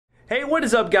Hey, what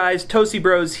is up guys? Toasty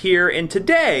Bros here, and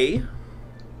today...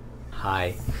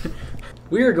 Hi.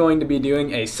 We are going to be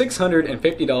doing a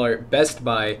 $650 Best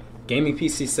Buy gaming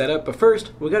PC setup, but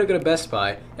first, we gotta go to Best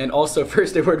Buy, and also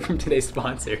first a word from today's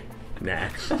sponsor. Nah.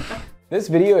 This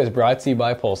video is brought to you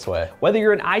by Pulseway. Whether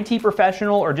you're an IT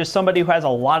professional or just somebody who has a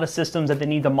lot of systems that they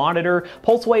need to monitor,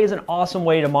 Pulseway is an awesome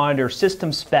way to monitor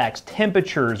system specs,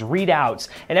 temperatures, readouts,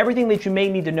 and everything that you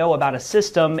may need to know about a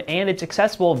system, and it's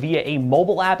accessible via a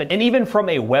mobile app and even from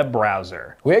a web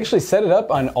browser. We actually set it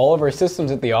up on all of our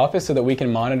systems at the office so that we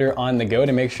can monitor on the go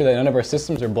to make sure that none of our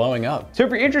systems are blowing up. So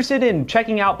if you're interested in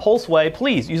checking out Pulseway,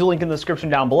 please use the link in the description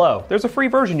down below. There's a free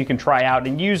version you can try out,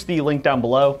 and use the link down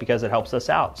below because it helps us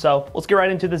out. So let's get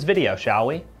right into this video, shall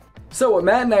we? So what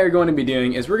Matt and I are going to be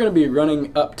doing is we're going to be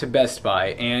running up to Best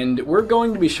Buy, and we're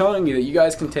going to be showing you that you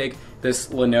guys can take this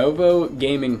Lenovo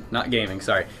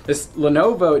this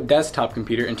Lenovo desktop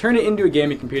computer and turn it into a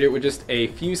gaming computer with just a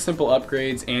few simple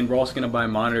upgrades, and we're also going to buy a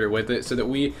monitor with it so that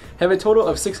we have a total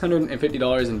of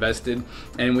 $650 invested,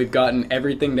 and we've gotten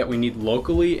everything that we need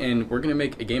locally, and we're going to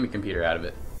make a gaming computer out of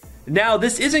it. Now,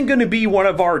 this isn't going to be one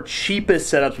of our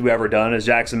cheapest setups we've ever done. As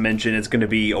Jackson mentioned, it's going to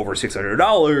be over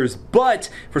 $600, but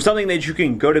for something that you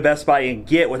can go to Best Buy and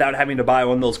get without having to buy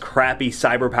one of those crappy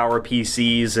CyberPower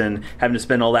PCs and having to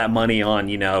spend all that money on,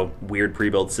 you know, weird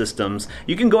pre-built systems,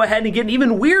 you can go ahead and get an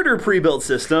even weirder pre-built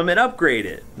system and upgrade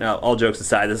it. Now, all jokes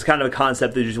aside, this is kind of a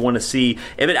concept that you just want to see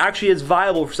if it actually is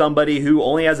viable for somebody who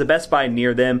only has a Best Buy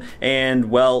near them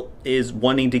and, well, is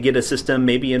wanting to get a system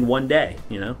maybe in one day,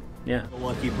 you know? Yeah. A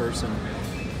lucky person.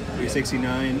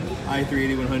 369,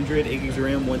 i3-8100, 8 gigs of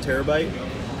RAM, 1 terabyte.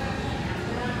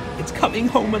 It's coming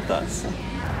home with us.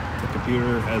 The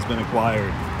computer has been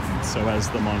acquired, and so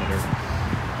has the monitor.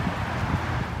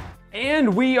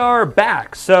 And we are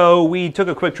back. So we took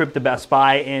a quick trip to Best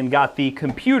Buy and got the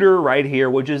computer right here,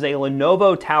 which is a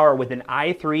Lenovo Tower with an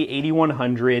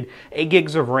i3-8100, 8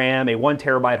 gigs of RAM, a 1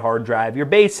 terabyte hard drive, your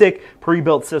basic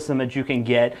pre-built system that you can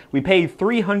get. We paid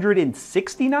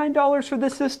 $369 for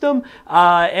this system,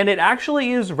 and it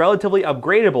actually is relatively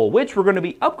upgradable, which we're going to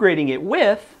be upgrading it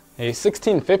with A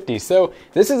 1650. So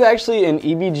this is actually an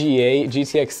EVGA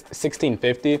GTX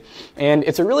 1650, and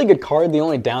it's a really good card. The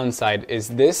only downside is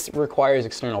this requires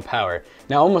external power.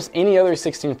 Now, almost any other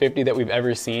 1650 that we've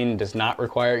ever seen does not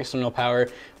require external power.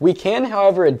 We can,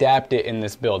 however, adapt it in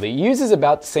this build. It uses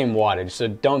about the same wattage, so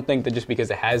don't think that just because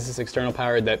it has this external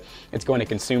power that it's going to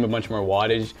consume a bunch more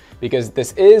wattage, because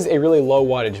this is a really low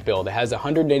wattage build. It has a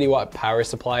 180 watt power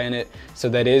supply in it, so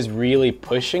that is really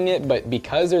pushing it, but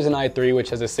because there's an i3 which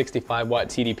has a 65 watt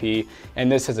TDP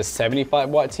and this has a 75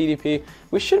 watt TDP,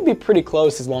 we should be pretty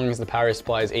close as long as the power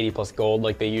supply is 80 plus gold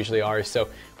like they usually are. So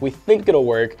we think it'll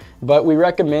work, but we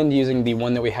recommend using the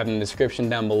one that we have in the description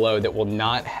down below that will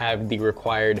not have the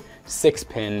required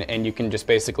 6-pin, and you can just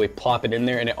basically plop it in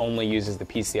there and it only uses the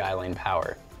PCI lane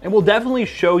power. And we'll definitely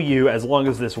show you, as long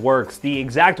as this works, the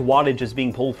exact wattage is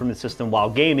being pulled from the system while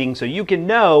gaming, so you can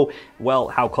know, well,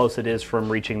 how close it is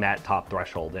from reaching that top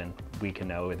threshold, and we can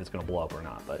know if it's going to blow up or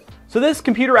not. But so this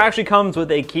computer actually comes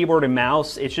with a keyboard and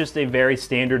mouse. It's just a very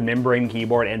standard membrane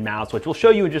keyboard and mouse, which we'll show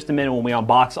you in just a minute when we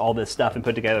unbox all this stuff and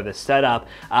put together this setup.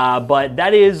 But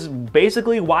that is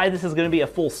basically why this is going to be a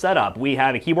full setup. We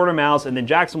have a keyboard and mouse, and then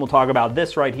Jackson will talk about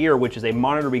this right here, which is a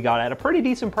monitor we got at a pretty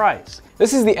decent price.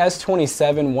 This is the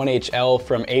S27 1HL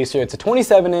from Acer. It's a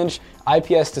 27-inch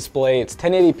IPS display, it's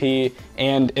 1080p,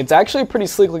 and it's actually a pretty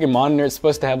sleek looking monitor. It's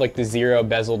supposed to have like the zero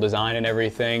bezel design and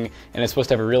everything, and it's supposed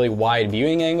to have a really wide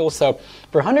viewing angle. So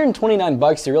for 129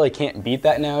 bucks, you really can't beat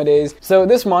that nowadays. So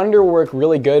this monitor will work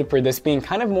really good for this being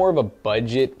kind of more of a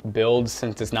budget build,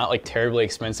 since it's not like terribly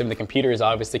expensive. The computer is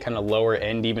obviously kind of lower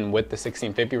end even with the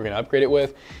 1650 we're gonna upgrade it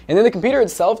with. And then the computer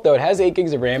itself though, it has 8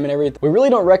 gigs of RAM and everything. We really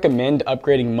don't recommend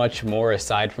upgrading much more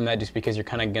aside from that, just because you're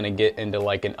kind of gonna get into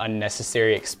like an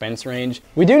unnecessary expense range.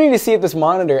 We do need to see if this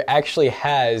monitor actually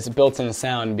has built-in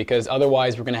sound, because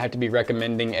otherwise we're gonna have to be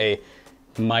recommending a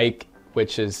mic,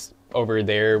 which is over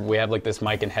there. We have like this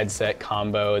mic and headset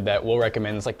combo that we'll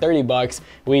recommend. It's like 30 bucks.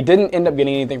 We didn't end up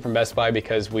getting anything from Best Buy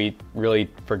because we really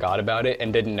forgot about it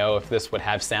and didn't know if this would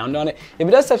have sound on it. If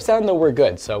it does have sound though, we're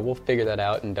good. So we'll figure that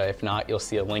out, and if not, you'll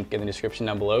see a link in the description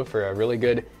down below for a really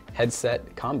good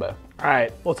headset combo. All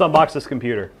right, let's unbox this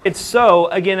computer.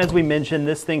 Again, as we mentioned,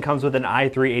 this thing comes with an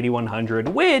i3-8100,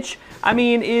 which, I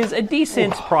mean, is a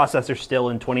decent processor still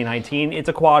in 2019. It's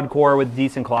a quad core with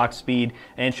decent clock speed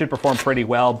and should perform pretty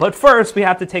well. But first, we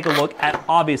have to take a look at,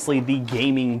 obviously, the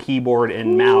gaming keyboard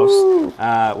and mouse.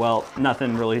 Well,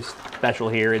 nothing really special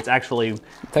here. It's actually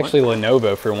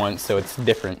Lenovo for once, so it's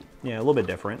different. Yeah, a little bit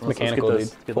different. Mechanical,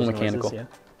 let's get full those mechanical. noises,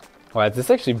 yeah. Wow, it's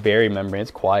actually very membrane. It's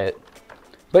quiet.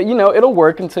 But you know, it'll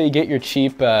work until you get your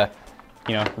cheap,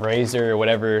 you know, Razer or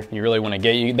whatever you really want to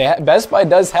get. Best Buy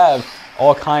does have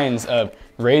all kinds of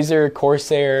Razer,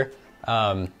 Corsair,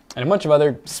 and a bunch of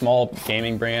other small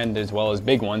gaming brand as well as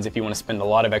big ones if you want to spend a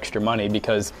lot of extra money,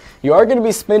 because you are going to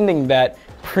be spending that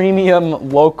premium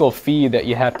local fee that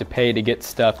you have to pay to get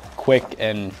stuff quick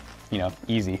and, you know,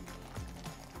 easy.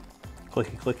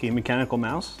 Clicky clicky mechanical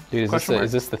mouse. Dude,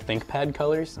 is this the ThinkPad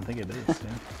colors? I think it is,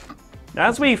 yeah. Now,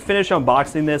 as we finish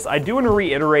unboxing this, I do want to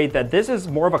reiterate that this is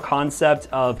more of a concept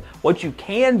of what you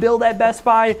can build at Best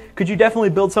Buy. Could you definitely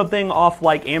build something off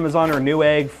like Amazon or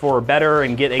Newegg for better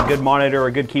and get a good monitor,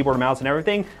 a good keyboard, mouse, and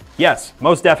everything? Yes,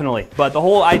 most definitely. But the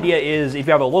whole idea is if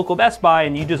you have a local Best Buy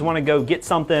and you just want to go get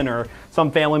something, or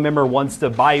some family member wants to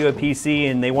buy you a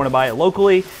PC and they want to buy it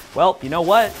locally, well, you know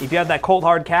what? If you have that cold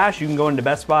hard cash, you can go into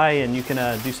Best Buy and you can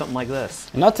do something like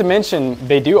this. Not to mention,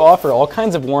 they do offer all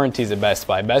kinds of warranties at Best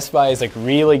Buy. Best Buy is like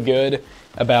really good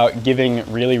about giving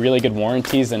really good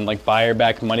warranties and like buyer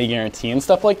back money guarantee and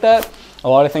stuff like that. A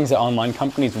lot of things that online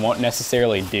companies won't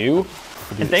necessarily do.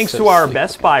 And thanks to our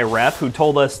Best Buy rep who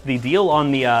told us the deal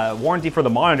on the warranty for the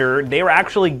monitor, they were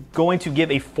actually going to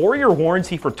give a 4-year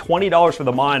warranty for $20 for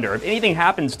the monitor. If anything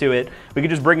happens to it, we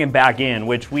could just bring it back in,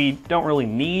 which we don't really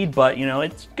need, but you know,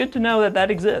 it's good to know that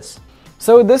that exists.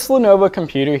 So this Lenovo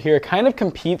computer here kind of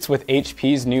competes with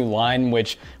HP's new line,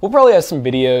 which we'll probably have some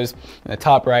videos in the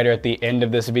top right or at the end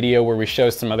of this video where we show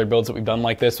some other builds that we've done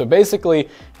like this. But basically,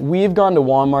 we've gone to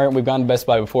Walmart, we've gone to Best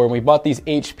Buy before, and we bought these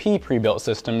HP pre-built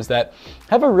systems that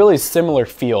have a really similar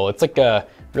feel. It's like a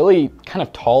really kind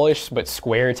of tallish but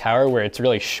square tower where it's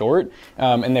really short,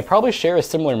 and they probably share a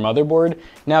similar motherboard.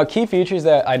 Now, key features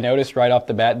that I noticed right off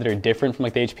the bat that are different from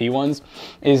like the HP ones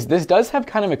is this does have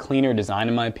kind of a cleaner design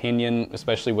in my opinion,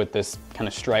 especially with this kind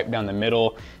of stripe down the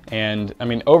middle. And I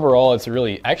mean, overall, it's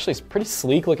actually it's a pretty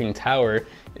sleek looking tower.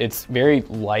 It's very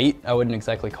light. I wouldn't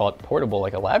exactly call it portable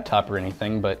like a laptop or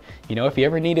anything, but you know, if you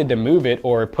ever needed to move it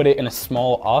or put it in a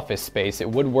small office space, it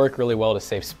would work really well to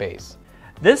save space.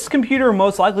 This computer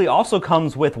most likely also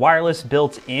comes with wireless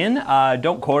built in.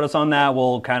 Don't quote us on that.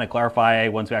 We'll kind of clarify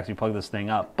once we actually plug this thing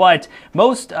up. But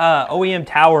most OEM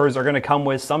towers are going to come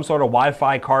with some sort of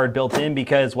Wi-Fi card built in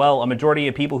because, well, a majority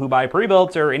of people who buy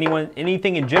pre-built or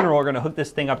anything in general are going to hook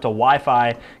this thing up to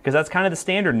Wi-Fi because that's kind of the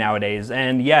standard nowadays.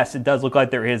 And yes, it does look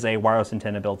like there is a wireless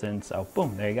antenna built in. So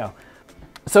boom, there you go.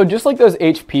 So just like those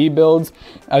HP builds,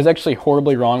 I was actually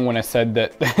horribly wrong when I said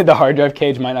that the hard drive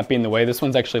cage might not be in the way. This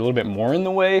one's actually a little bit more in the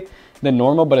way than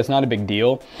normal, but it's not a big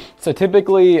deal. So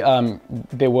typically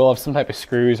they will have some type of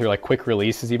screws or like quick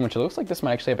releases even, which it looks like this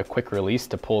might actually have a quick release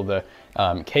to pull the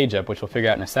cage up, which we'll figure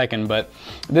out in a second. But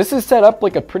this is set up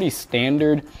like a pretty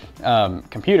standard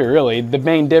computer, really. The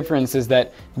main difference is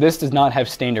that this does not have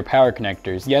standard power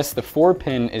connectors. Yes, the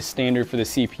 4-pin is standard for the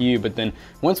CPU, but then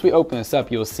once we open this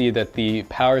up, you'll see that the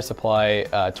power supply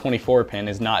 24-pin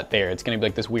is not there. It's gonna be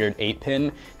like this weird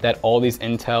 8-pin that all these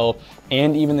Intel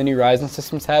and even the new Ryzen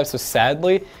systems have. So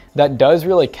sadly, that does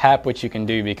really cap what you can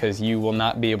do because you will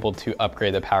not be able to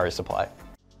upgrade the power supply.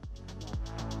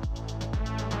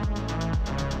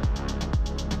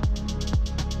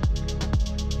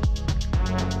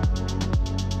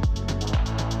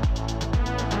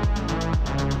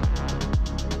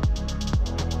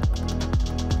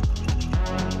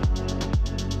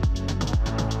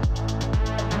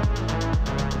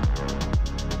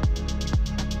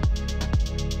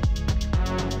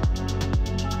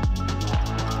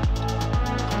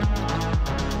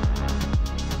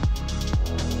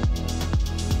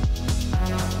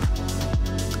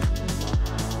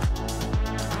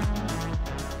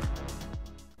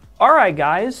 Alright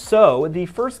guys, so the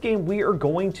first game we are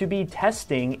going to be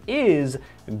testing is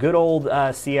good old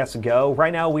CSGO.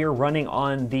 Right now we are running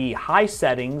on the high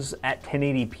settings at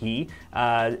 1080p.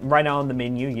 Right now on the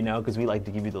menu, you know, because we like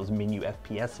to give you those menu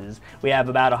FPSs. We have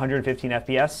about 115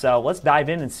 FPS, so let's dive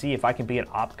in and see if I can be an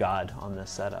op god on this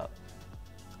setup.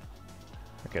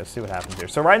 Okay, let's see what happens here.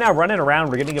 So right now running around,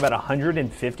 we're getting about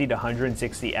 150 to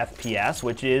 160 FPS,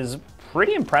 which is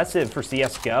pretty impressive for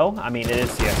CSGO. I mean, it is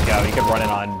CSGO. You could run it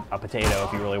on a potato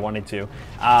if you really wanted to.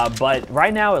 But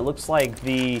right now it looks like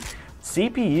the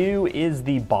CPU is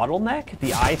the bottleneck.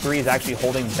 The i3 is actually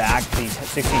holding back the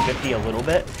 1650 a little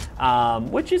bit,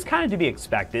 which is kind of to be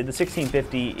expected. The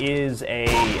 1650 is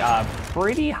a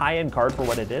pretty high-end card for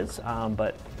what it is,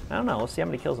 but I don't know. Let's see how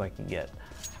many kills I can get.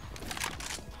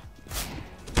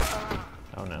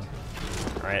 Oh no.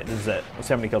 All right, this is it. Let's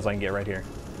see how many kills I can get right here.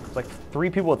 It's like 3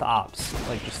 people with ops,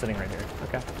 like just sitting right here.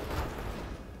 Okay.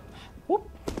 Whoop.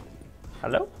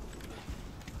 Hello?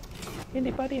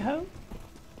 Anybody home?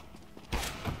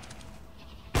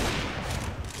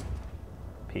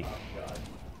 Peek.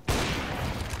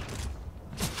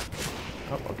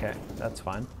 Okay, that's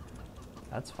fine.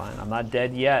 That's fine. I'm not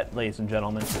dead yet, ladies and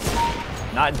gentlemen.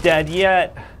 Not dead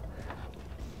yet.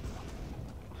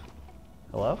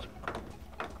 Hello?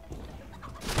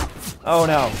 Oh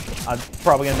no, I'm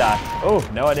probably gonna die. Oh,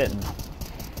 no I didn't.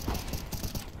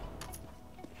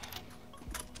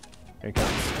 Here he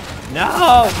comes.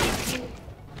 No!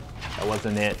 That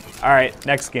wasn't it. All right,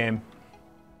 next game.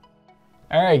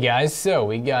 All right, guys, so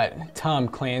we got Tom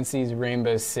Clancy's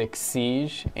Rainbow Six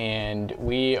Siege, and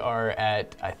we are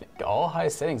at, I think, all high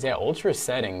settings. Yeah, ultra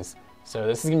settings. So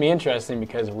this is gonna be interesting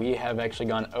because we have actually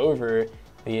gone over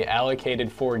the allocated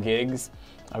 4 gigs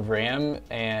of RAM,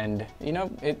 and you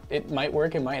know, it might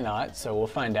work, it might not, so we'll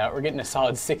find out. We're getting a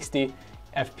solid 60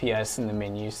 FPS in the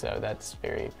menu, so that's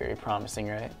very, very promising,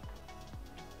 right?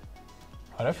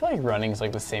 But I feel like running is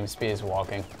like the same speed as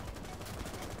walking.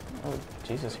 Oh,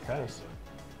 Jesus Christ.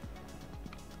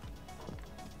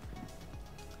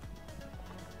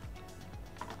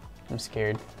 I'm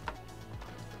scared.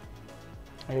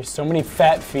 There's so many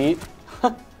fat feet.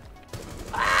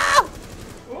 Ah!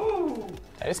 Did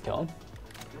I just kill him?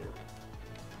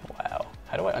 Wow.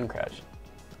 How do I uncrouch?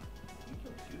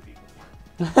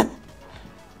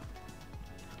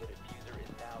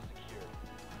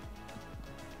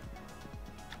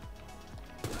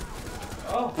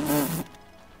 Oh,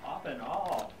 off and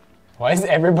off. Why is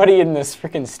everybody in this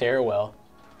freaking stairwell?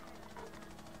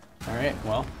 All right,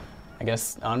 well, I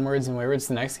guess onwards and wayward's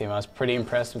the next game. I was pretty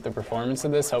impressed with the performance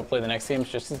of this. Hopefully the next game's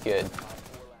just as good.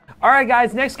 All right,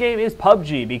 guys, next game is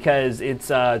PUBG because it's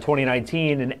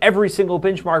 2019 and every single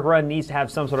benchmark run needs to have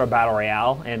some sort of battle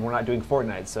royale, and we're not doing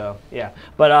Fortnite, so yeah.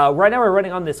 But right now we're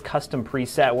running on this custom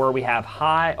preset where we have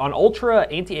high, on ultra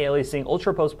anti-aliasing,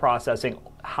 ultra post-processing,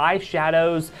 high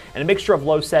shadows, and a mixture of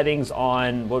low settings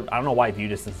on, well, I don't know why view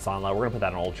distance is on low. We're gonna put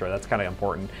that on ultra, that's kind of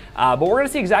important. But we're gonna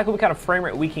see exactly what kind of frame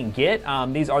rate we can get.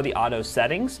 These are the auto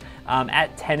settings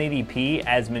at 1080p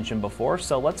as mentioned before.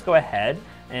 So let's go ahead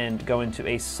and go into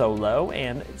a solo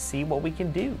and see what we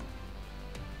can do.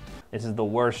 This is the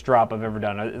worst drop I've ever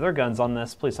done. Are there guns on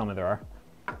this? Please tell me there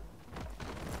are.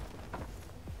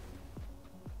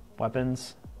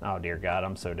 Weapons? Oh dear God,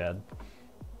 I'm so dead.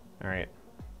 All right.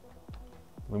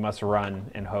 We must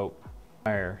run and hope.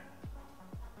 Fire.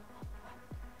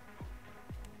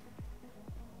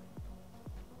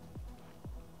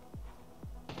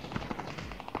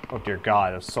 Oh dear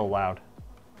God, it was so loud.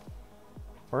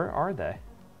 Where are they?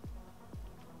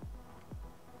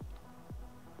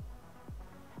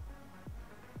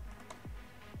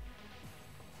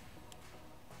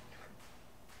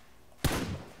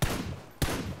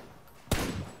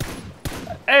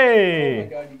 Hey! Oh my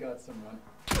God, you got someone.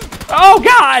 Oh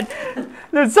God!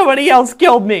 Then somebody else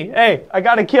killed me. Hey, I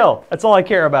got a kill. That's all I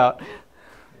care about.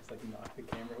 It's like knock the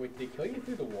camera. Wait, did he kill you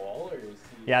through the wall, or is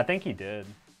he? Yeah, I think he did.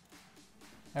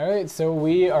 All right, so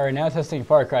we are now testing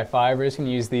Far Cry 5. We're just gonna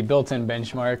use the built-in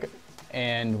benchmark,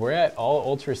 and we're at all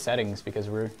ultra settings because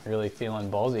we're really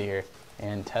feeling ballsy here.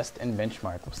 And test and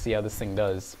benchmark. We'll see how this thing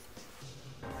does.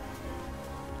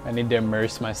 I need to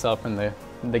immerse myself in the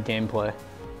gameplay.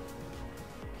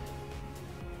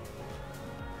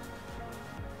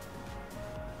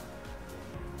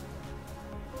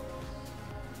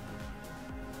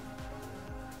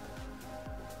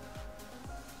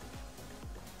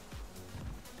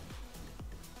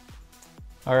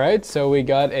 All right, so we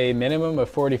got a minimum of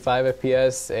 45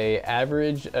 FPS, a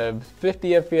average of 50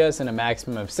 FPS, and a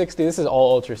maximum of 60. This is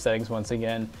all ultra settings once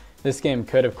again. This game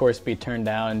could, of course, be turned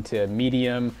down to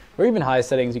medium or even high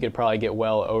settings. You could probably get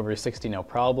well over 60, no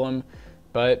problem.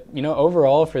 But, you know,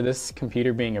 overall, for this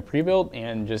computer being a pre-built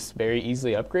and just very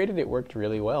easily upgraded, it worked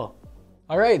really well.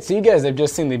 All right, so you guys have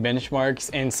just seen the benchmarks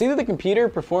and see that the computer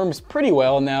performs pretty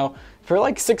well. Now, for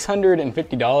like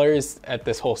 $650 at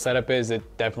this whole setup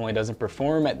it definitely doesn't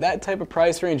perform at that type of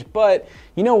price range, but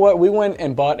you know what? We went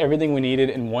and bought everything we needed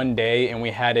in one day and we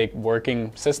had a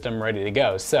working system ready to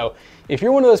go. So if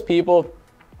you're one of those people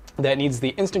that needs the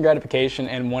instant gratification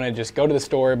and want to just go to the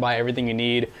store, buy everything you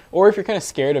need, or if you're kind of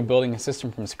scared of building a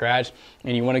system from scratch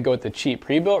and you want to go with the cheap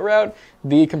pre-built route,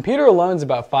 the computer alone is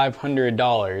about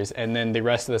 $500, and then the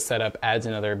rest of the setup adds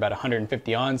another about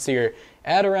 $150 on, so you're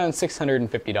at around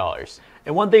 $650.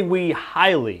 And one thing we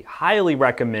highly, highly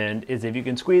recommend is if you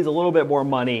can squeeze a little bit more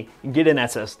money, get an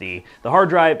SSD. The hard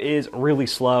drive is really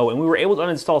slow, and we were able to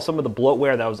uninstall some of the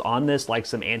bloatware that was on this, like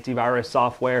some antivirus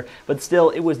software, but still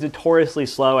it was notoriously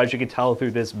slow, as you can tell through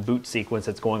this boot sequence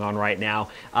that's going on right now.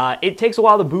 It takes a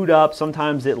while to boot up.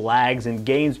 Sometimes it lags in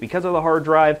games because of the hard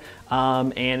drive,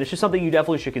 and it's just something you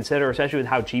definitely should consider, especially with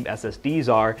how cheap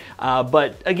SSDs are.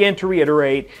 But again, to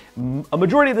reiterate, a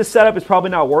majority of this setup is probably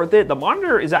not worth it. The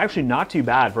monitor is actually not too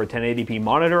bad for a 1080p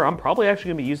monitor. I'm probably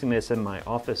actually going to be using this in my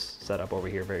office setup over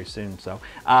here very soon. So,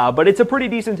 but it's a pretty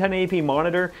decent 1080p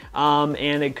monitor,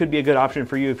 and it could be a good option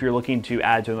for you if you're looking to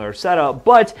add to another setup.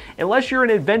 But unless you're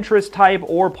an adventurous type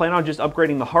or plan on just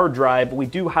upgrading the hard drive, we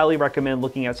do highly recommend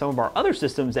looking at some of our other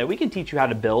systems that we can teach you how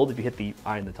to build. If you hit the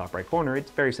eye in the top right corner,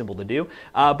 it's very simple to do.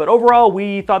 But overall,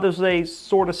 we thought this was a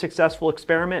sort of successful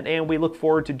experiment, and we look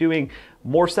forward to doing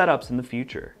more setups in the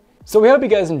future. So we hope you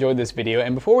guys enjoyed this video,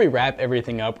 and before we wrap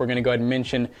everything up, we're gonna go ahead and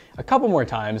mention a couple more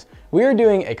times, we are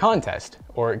doing a contest,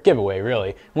 or giveaway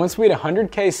really. Once we hit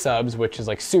 100K subs, which is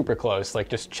like super close, like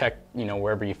just check,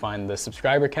 wherever you find the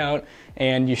subscriber count,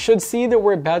 and you should see that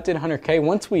we're about to hit 100K.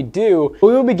 Once we do,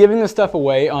 we will be giving this stuff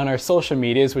away on our social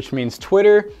medias, which means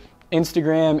Twitter,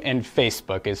 Instagram, and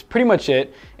Facebook is pretty much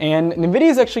it. And NVIDIA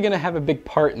is actually gonna have a big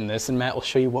part in this, and Matt will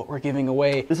show you what we're giving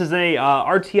away. This is a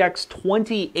RTX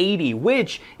 2080,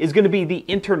 which is gonna be the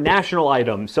international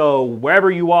item. So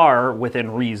wherever you are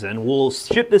within reason, we'll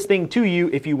ship this thing to you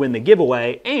if you win the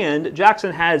giveaway. And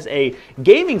Jackson has a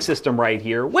gaming system right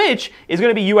here, which is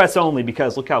gonna be US only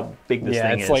because look how big this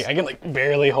thing is. Yeah, it's like, I can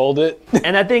barely hold it.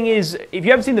 And that thing is, if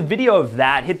you haven't seen the video of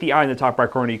that, hit the eye in the top right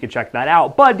corner, you can check that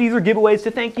out. But these are giveaways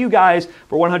to thank you guys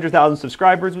for 100,000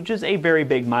 subscribers, which is a very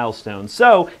big milestone.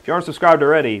 So if you aren't subscribed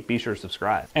already, be sure to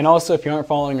subscribe. And also, if you aren't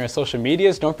following our social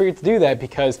medias, don't forget to do that,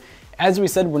 because as we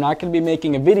said, we're not going to be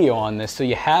making a video on this, so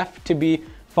you have to be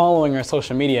following our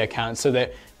social media accounts so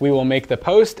that we will make the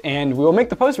post, and we will make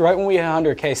the post right when we hit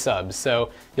 100K subs. So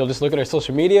you'll just look at our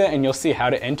social media and you'll see how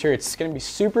to enter. It's going to be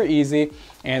super easy,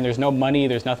 and there's no money,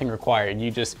 there's nothing required. You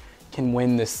just can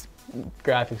win this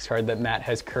graphics card that Matt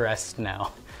has caressed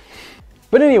now.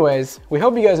 But anyways, we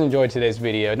hope you guys enjoyed today's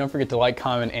video. Don't forget to like,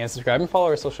 comment, and subscribe, and follow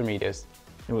our social medias.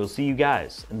 And we'll see you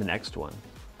guys in the next one.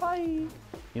 Bye.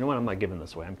 You know what? I'm not giving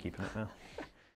this away. I'm keeping it now.